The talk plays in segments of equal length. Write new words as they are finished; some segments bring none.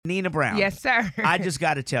Nina Brown. Yes, sir. I just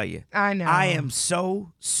got to tell you. I know. I am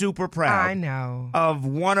so super proud I know. of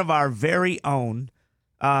one of our very own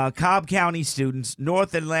Cobb County students,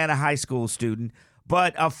 North Atlanta High School student,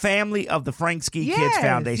 but a family of the Frank Ski Kids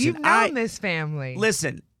Foundation. You've known this family.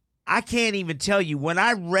 Listen, I can't even tell you. When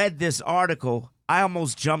I read this article, I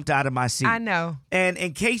almost jumped out of my seat. I know. And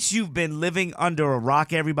in case you've been living under a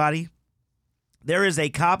rock, everybody, there is a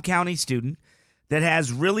Cobb County student that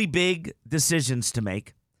has really big decisions to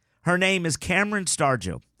make. Her name is Kamryn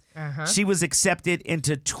Stargell. She was accepted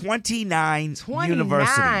into 29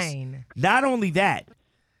 universities. Not only that,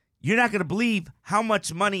 you're not going to believe how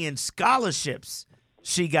much money in scholarships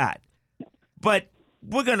she got. But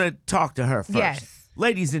we're going to talk to her first. Yes.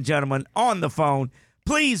 Ladies and gentlemen, on the phone,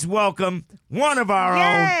 please welcome one of our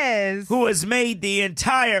own who has made the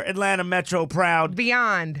entire Atlanta Metro proud.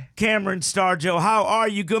 Beyond. Kamryn Stargell, how are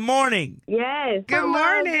you? Good morning. Yes. Good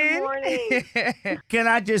morning. Good morning. Can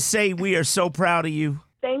I just say we are so proud of you?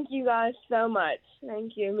 Thank you guys so much.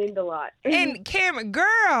 Thank you. It means a lot. And Kim, girl,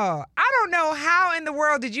 I don't know how in the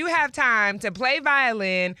world did you have time to play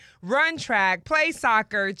violin, run track, play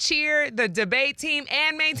soccer, cheer, the debate team,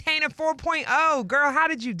 and maintain a 4.0? Girl, how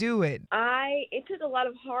did you do it? It took a lot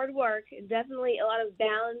of hard work, definitely a lot of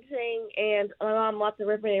balancing, and my mom lots of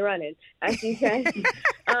ripping and running, as she said.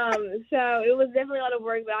 So it was definitely a lot of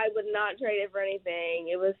work, but I would not trade it for anything.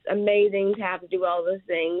 It was amazing to have to do all those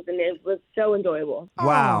things, and it was so enjoyable.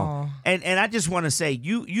 Wow. And I just want to say,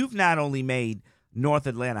 you've not only made North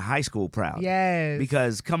Atlanta High School proud. Yes.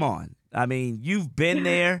 Because, come on, I mean, you've been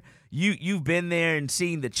there. You've been there and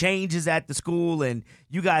seen the changes at the school, and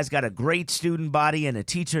you guys got a great student body and a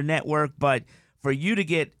teacher network. But for you to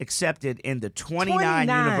get accepted in the 29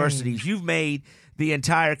 universities, you've made the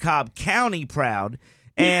entire Cobb County proud.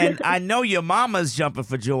 And I know your mama's jumping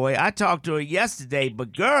for joy. I talked to her yesterday,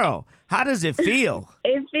 but girl, how does it feel?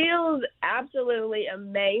 It feels absolutely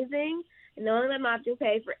amazing. Knowing that I'm not to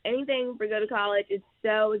pay for anything for go to college is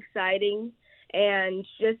so exciting and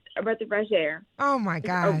just a breath of fresh air. Oh, my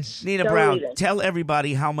gosh. Nina Brown, tell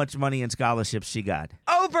everybody how much money in scholarships she got.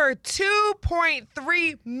 Over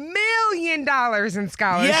 $2.3 million in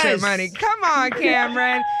scholarship money. Come on,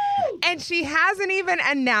 Kamryn. And she hasn't even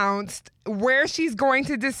announced where she's going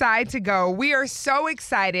to decide to go. We are so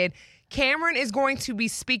excited. Kamryn is going to be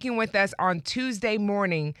speaking with us on Tuesday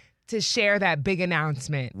morning to share that big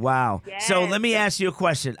announcement. Wow. Yes. So let me ask you a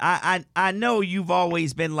question. I know you've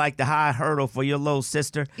always been like the high hurdle for your little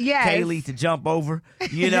sister, Kaylee, to jump over,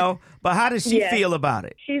 but how does she feel about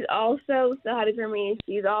it? She's also so happy for me.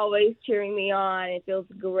 She's always cheering me on. It feels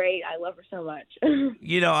great. I love her so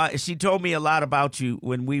much. She told me a lot about you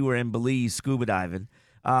when we were in Belize scuba diving.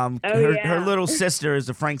 Her little sister is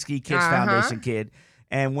a Frank Ski Kids Foundation kid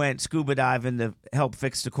and went scuba diving to help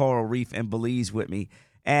fix the coral reef in Belize with me.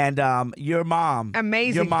 And your mom,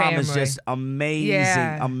 amazing family. Is just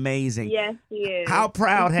amazing. Yes, she is. How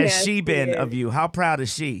proud has she been of you? How proud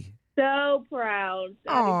is she? So proud.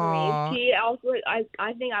 So happy for me. She also,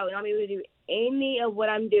 I think I would not be able to do any of what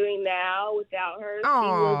I'm doing now without her. She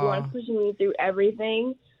was the one pushing me through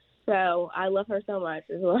everything. So I love her so much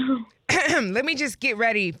as well. Let me just get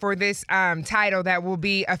ready for this title that will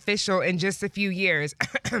be official in just a few years.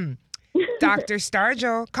 Dr.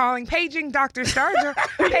 Stargell paging Dr. Stargell.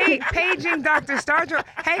 Paging Dr. Stargell.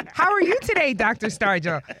 Hey, how are you today, Dr.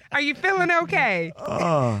 Stargell? Are you feeling okay?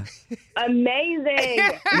 Oh. Amazing.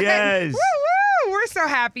 Yes. Woo-woo. We're so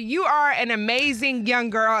happy. You are an amazing young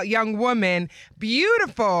girl, young woman,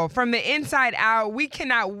 beautiful from the inside out. We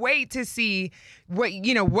cannot wait to see what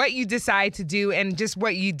you decide to do and just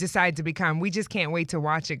what you decide to become. We just can't wait to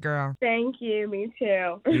watch it, girl. Thank you. Me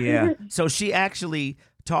too. Yeah. So she actually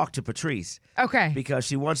talked to Patrice. Okay. Because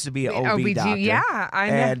she wants to be an OB doctor. Yeah,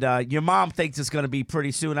 I know. And your mom thinks it's going to be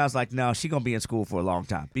pretty soon. I was like, no, she's going to be in school for a long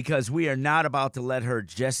time. Because we are not about to let her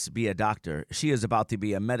just be a doctor. She is about to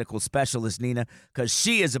be a medical specialist, Nina, because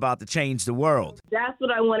she is about to change the world. That's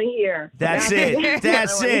what I want to hear. That's it.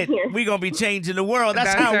 That's it. We're going to be changing the world.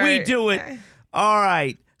 That's how we do it. All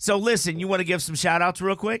right. So listen, you want to give some shout outs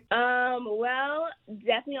real quick? Well,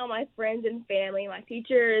 definitely all my friends and family, my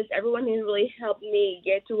teachers, everyone who's really helped me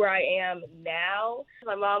get to where I am now.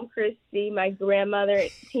 My mom, Christy, my grandmother,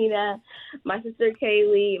 Tina, my sister,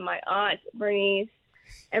 Kaylee, my aunt, Bernice,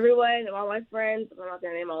 everyone, all my friends. I'm not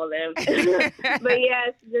going to name all of them. But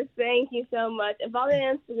yes, just thank you so much. And follow me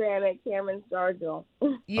on Instagram at Kamryn Stargell.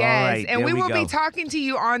 Yes, right, and we will go. be talking to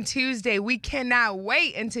you on Tuesday. We cannot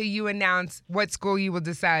wait until you announce what school you will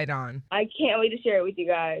decide on. I can't wait to share it with you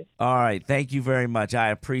guys. All right. Thank you very much. I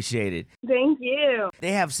appreciate it. Thank you.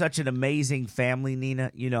 They have such an amazing family,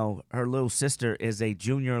 Nina. You know, her little sister is a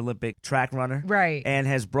junior Olympic track runner. Right. And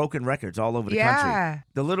has broken records all over the country.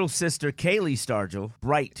 The little sister, Kaylee Stargell,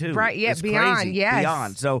 bright too. Bright, yeah, it's beyond, crazy. yes.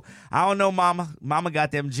 Beyond. So I don't know, Mama. Mama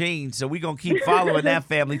got them genes, so we're going to keep following that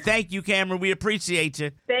family. Thank you, Kamryn. We appreciate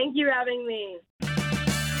you. Thank you for having me.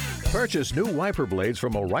 Purchase new wiper blades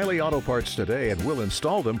from O'Reilly Auto Parts today and we'll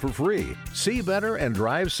install them for free. See better and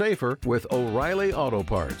drive safer with O'Reilly Auto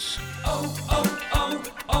Parts.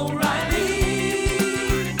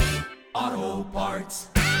 O'Reilly Auto Parts.